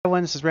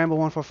everyone, this is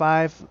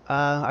Ramble145.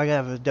 I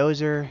have a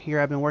Dozer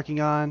here I've been working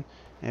on.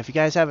 And if you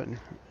guys haven't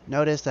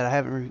noticed that I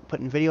haven't been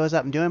putting videos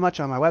up and doing much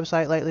on my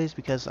website lately, it's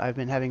because I've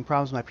been having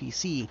problems with my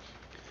PC.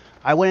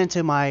 I went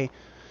into my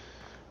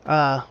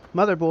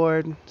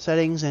motherboard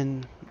settings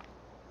and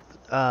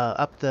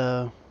put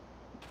the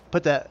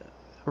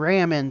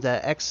RAM in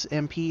the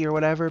XMP or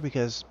whatever,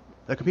 because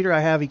the computer I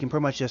have you can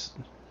pretty much just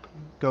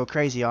go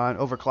crazy on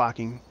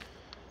overclocking.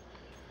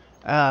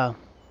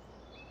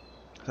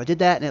 So I did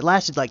that, and it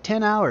lasted like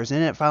 10 hours, and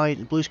then it finally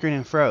blue screen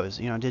and froze.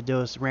 You know, did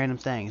those random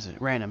things,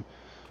 random.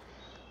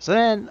 So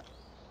then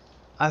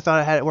I thought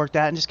I had it worked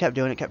out, and just kept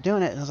doing it,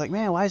 and I was like,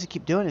 man, why does it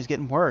keep doing it? It's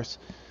getting worse.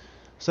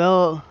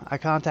 So I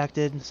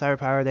contacted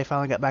CyberPower. They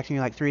finally got back to me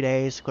in like 3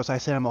 days. Of course, I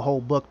sent them a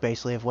whole book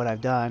basically of what I've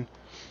done.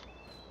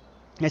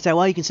 They said,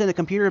 well, you can send the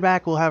computer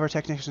back. We'll have our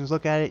technicians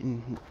look at it,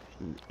 and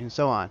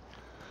so on.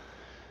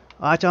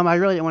 Well, I told them I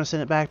really didn't want to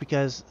send it back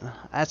because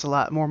that's a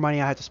lot more money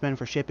I have to spend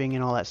for shipping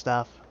and all that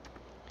stuff.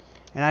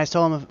 And I just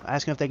told them,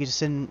 asking if they could just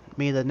send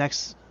me the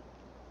next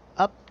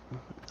up,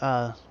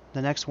 the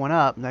next one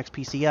up, next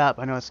PC up.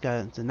 I know it's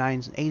got the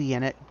 980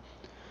 in it,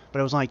 but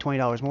it was only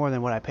 $20 more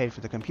than what I paid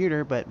for the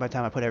computer. But by the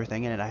time I put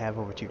everything in it, I have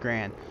over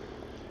 $2,000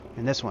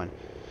 in this one.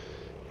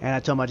 And I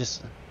told them I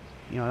just,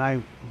 you know, and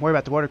I worry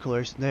about the water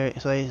coolers.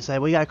 So they said,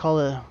 well, you gotta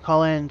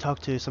call in and talk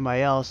to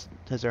somebody else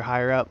because they're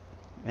higher up,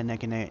 and they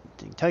can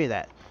tell you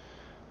that.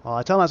 Well,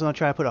 I told them I was gonna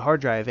try to put a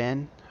hard drive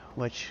in,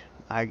 which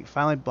I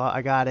finally bought.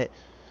 I got it.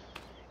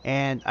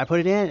 And I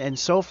put it in, and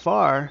so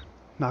far,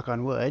 knock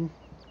on wood,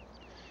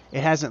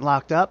 it hasn't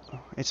locked up.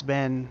 It's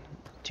been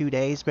 2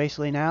 days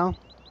basically now.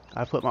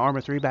 I put my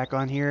Armor 3 back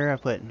on here. I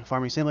put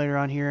Farming Simulator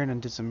on here, and I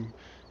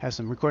have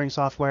some recording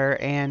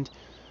software and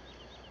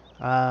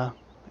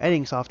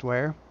editing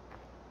software.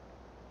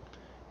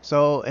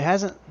 So it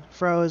hasn't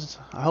froze.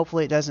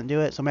 Hopefully it doesn't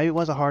do it. So maybe it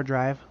was a hard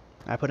drive.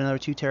 I put another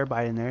 2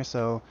 terabyte in there.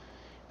 So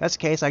if that's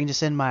the case, I can just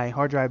send my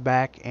hard drive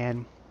back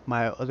and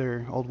my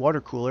other old water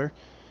cooler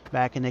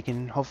back, and they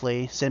can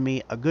hopefully send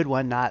me a good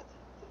one, not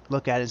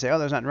look at it and say, oh,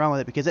 there's nothing wrong with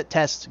it, because it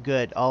tests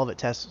good. All of it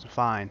tests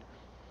fine.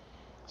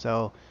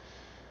 So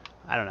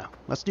I don't know.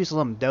 Let's do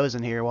some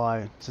dozing here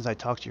since I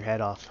talked your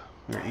head off,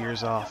 your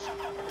ears off.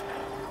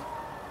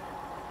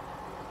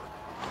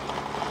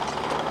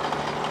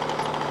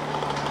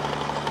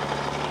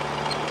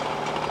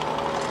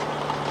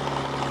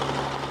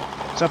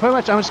 So pretty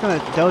much I'm just going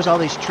to doze all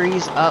these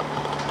trees up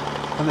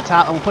from the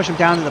top. I'm going to push them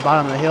down to the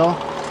bottom of the hill.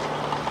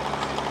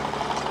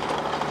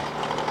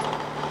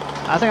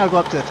 I think I'll go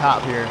up to the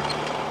top here.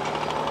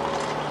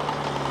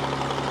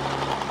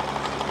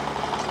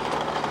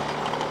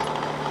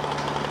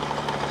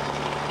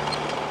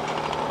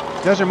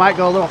 Dozer might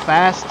go a little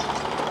fast.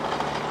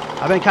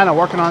 I've been kind of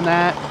working on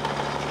that.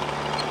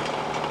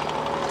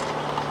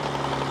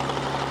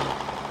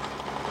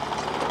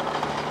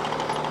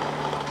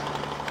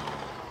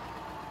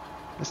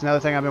 That's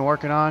another thing I've been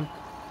working on.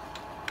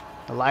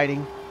 The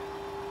lighting.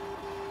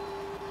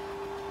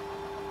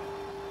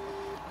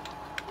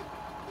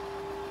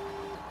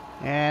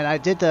 And I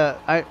did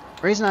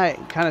reason I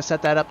kind of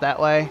set that up that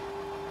way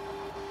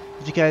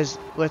is because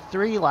with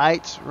 3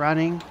 lights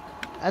running,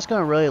 that's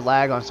going to really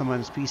lag on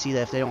someone's PC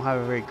if they don't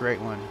have a very great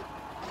one.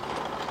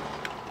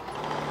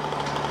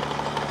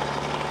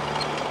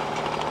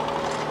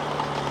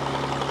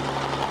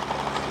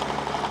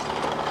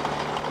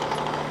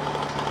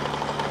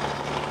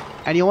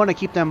 And you want to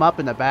keep them up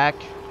in the back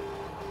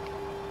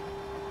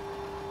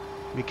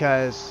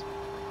because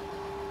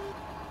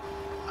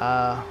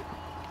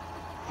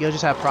you'll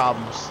just have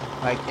problems,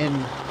 like in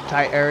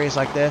tight areas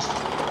like this.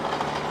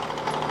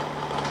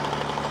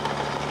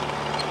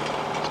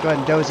 Let's go ahead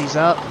and doze these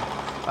up.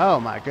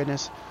 Oh my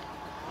goodness.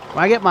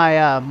 When I get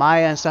my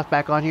Maya and stuff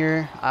back on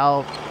here,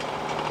 I'll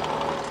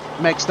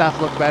make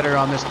stuff look better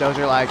on this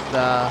Dozer,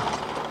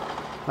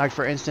 like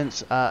for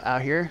instance,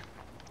 out here.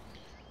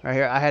 Right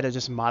here, I had to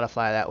just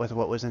modify that with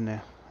what was in the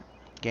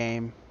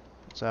game.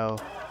 So,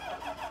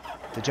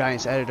 the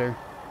Giants editor.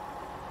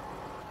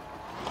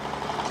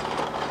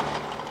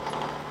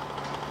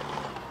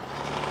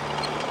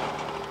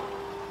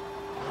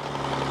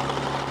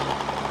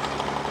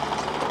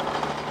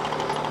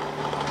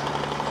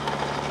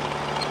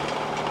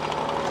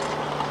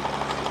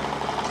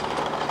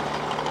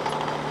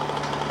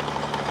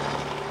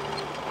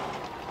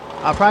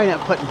 I'll probably end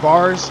up putting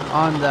bars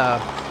on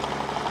the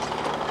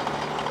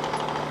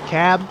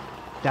cab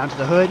down to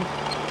the hood.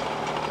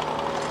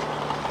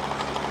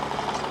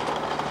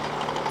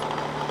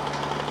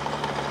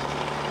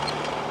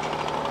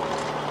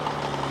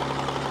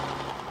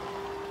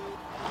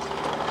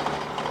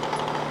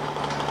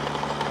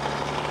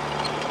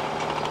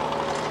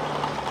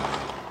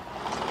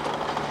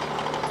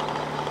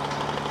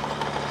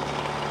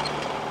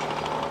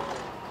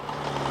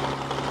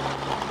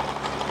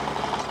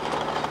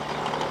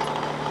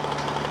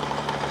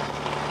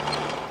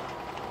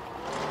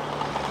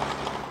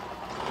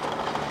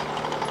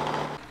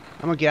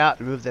 I'm gonna get out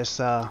and move this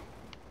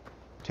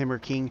Timber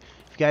King.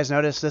 If you guys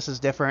notice, this is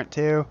different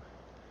too.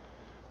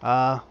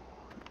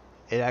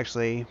 it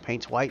actually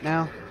paints white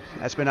now.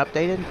 That's been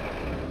updated.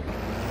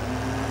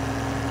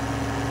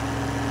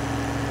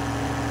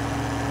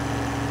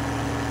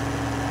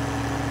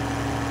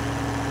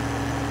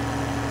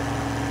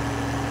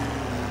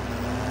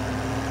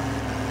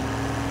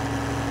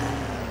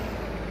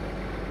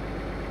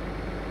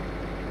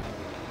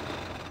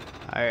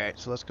 Alright,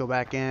 so let's go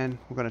back in.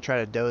 We're going to try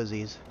to doze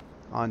these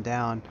on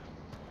down.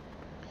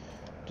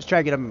 Just try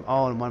to get them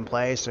all in one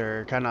place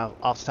or kind of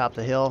off the top of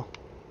the hill.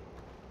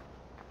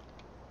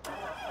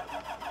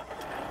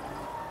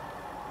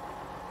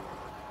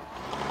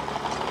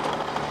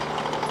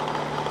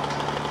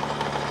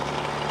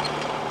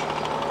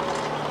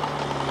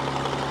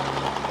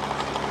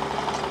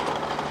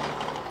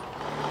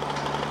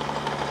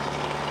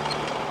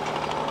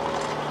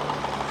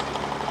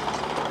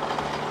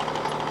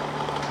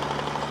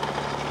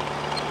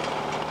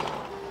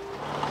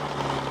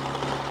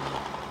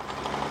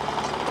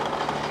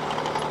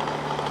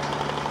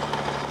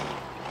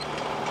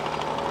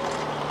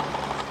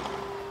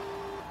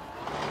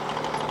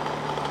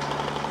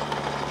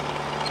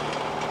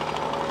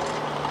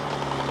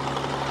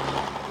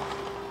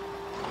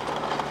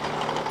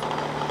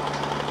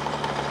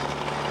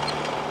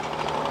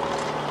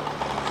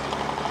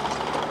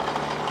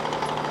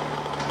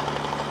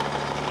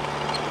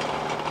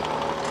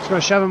 Gonna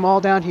shove them all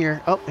down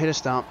here. Oh, hit a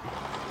stump.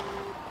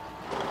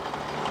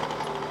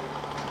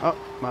 Oh,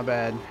 my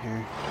bad.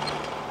 Here.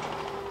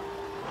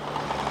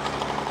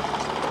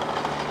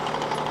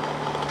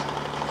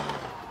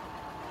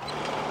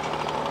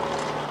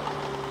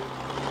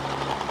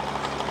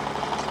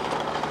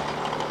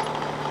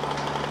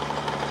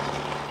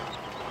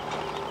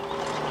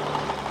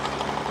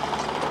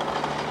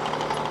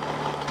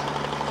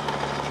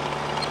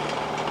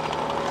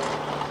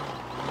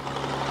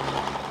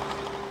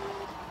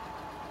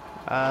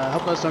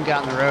 Hope those don't get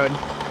out in the road.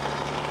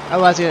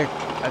 Otherwise, you get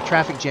a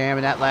traffic jam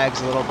and that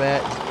lags a little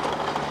bit.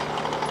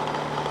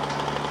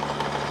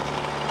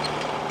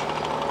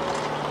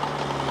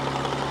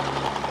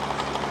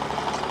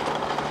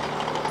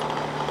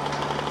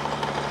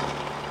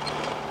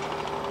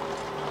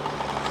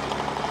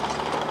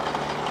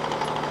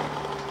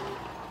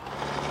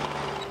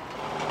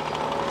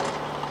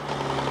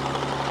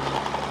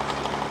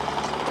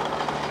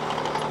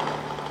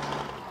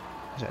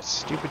 That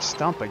stupid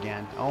stump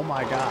again. Oh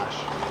my gosh.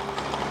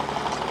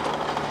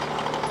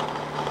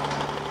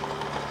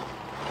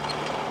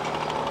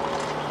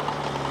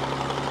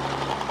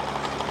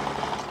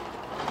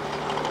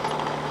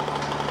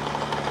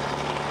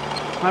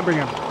 I might bring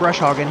a brush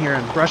hog in here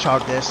and brush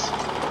hog this,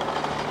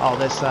 all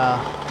this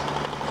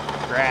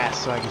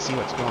grass, so I can see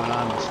what's going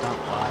on with stump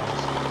wise.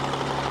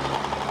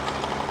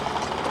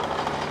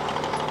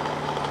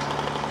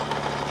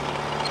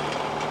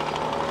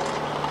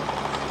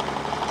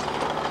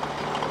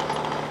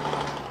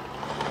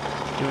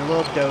 Doing a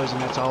little dozing,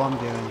 that's all I'm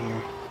doing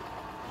here.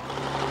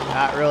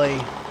 Not really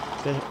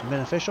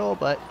beneficial,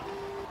 but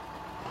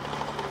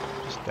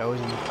just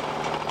dozing.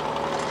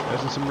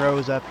 Dozing some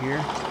rows up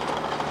here.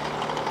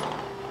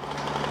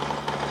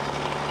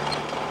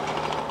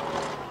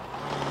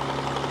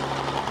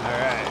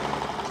 Alright.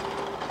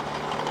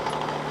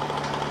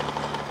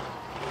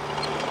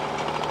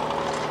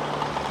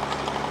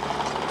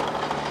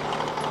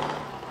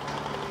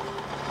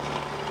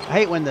 I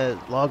hate when the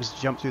logs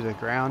jump through the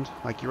ground.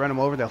 Like you run them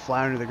over, they'll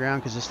fly under the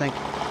ground because this thing,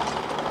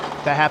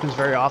 that happens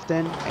very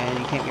often and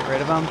you can't get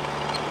rid of them.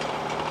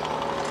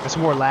 That's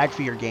more lag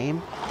for your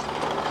game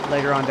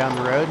later on down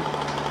the road.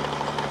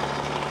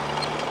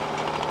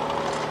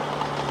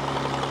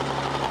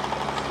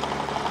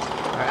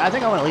 Alright, I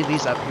think I want to leave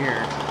these up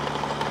here.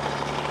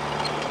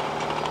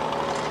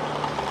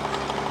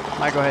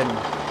 Might go ahead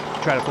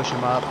and try to push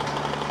them up.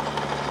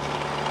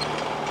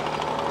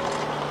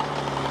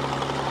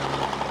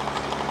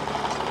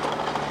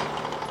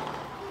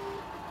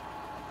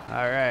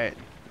 Alright,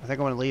 I think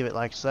I want to leave it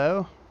like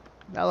so.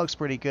 That looks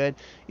pretty good.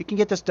 You can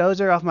get this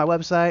dozer off my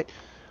website.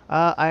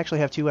 I actually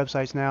have 2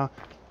 websites now.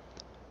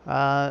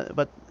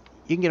 But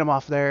you can get them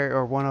off there,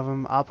 or one of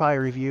them. I'll probably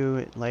review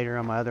it later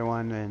on my other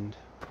one, and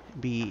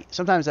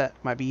sometimes that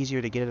might be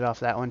easier to get it off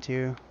that one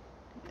too.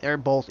 They're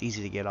both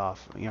easy to get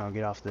off,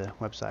 get off the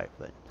website.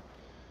 But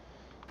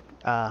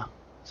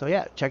so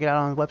yeah, check it out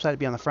on the website. It'll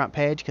be on the front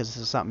page because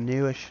this is something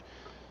newish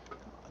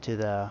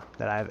that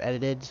I've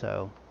edited.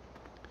 So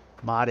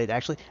modded,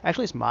 actually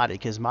it's modded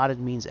because modded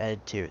means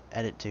edit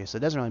to, so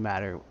it doesn't really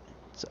matter.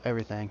 It's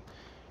everything.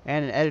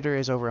 And an editor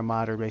is over a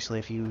modder, basically,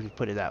 if you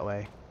put it that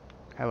way.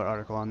 I have an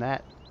article on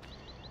that.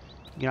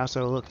 You can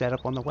also look that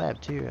up on the web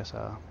too.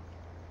 So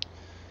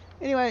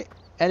anyway,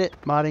 edit,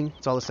 modding,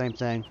 it's all the same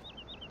thing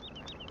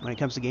when it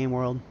comes to game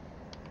world.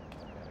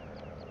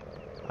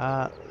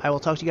 I will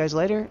talk to you guys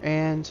later,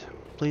 and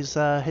please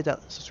hit that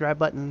subscribe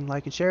button,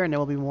 like and share, and there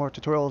will be more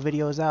tutorial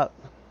videos out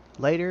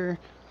later.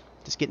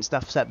 Just getting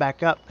stuff set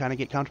back up, kind of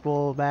get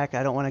comfortable back.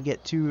 I don't want to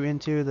get too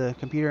into the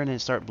computer and then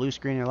start blue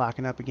screening or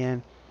locking up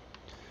again,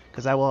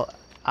 because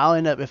I'll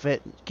end up, if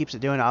it keeps it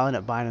doing, I'll end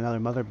up buying another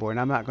motherboard, and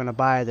I'm not going to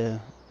buy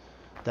the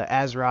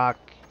ASRock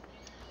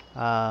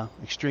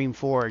Extreme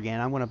 4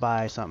 again. I'm going to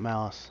buy something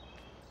else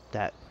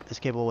that is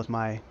capable with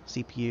my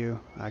CPU,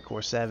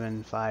 Core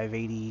 7,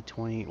 580,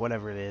 20,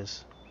 whatever it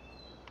is,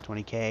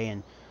 20K,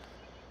 and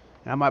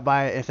I might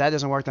buy, if that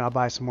doesn't work, then I'll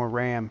buy some more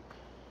RAM.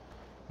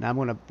 Now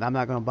I'm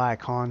not gonna buy a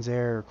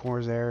Conzair or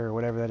Corsair or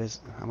whatever that is.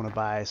 I'm gonna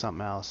buy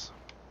something else.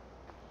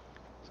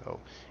 So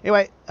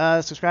anyway,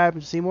 subscribe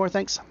to see more.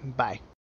 Thanks. Bye.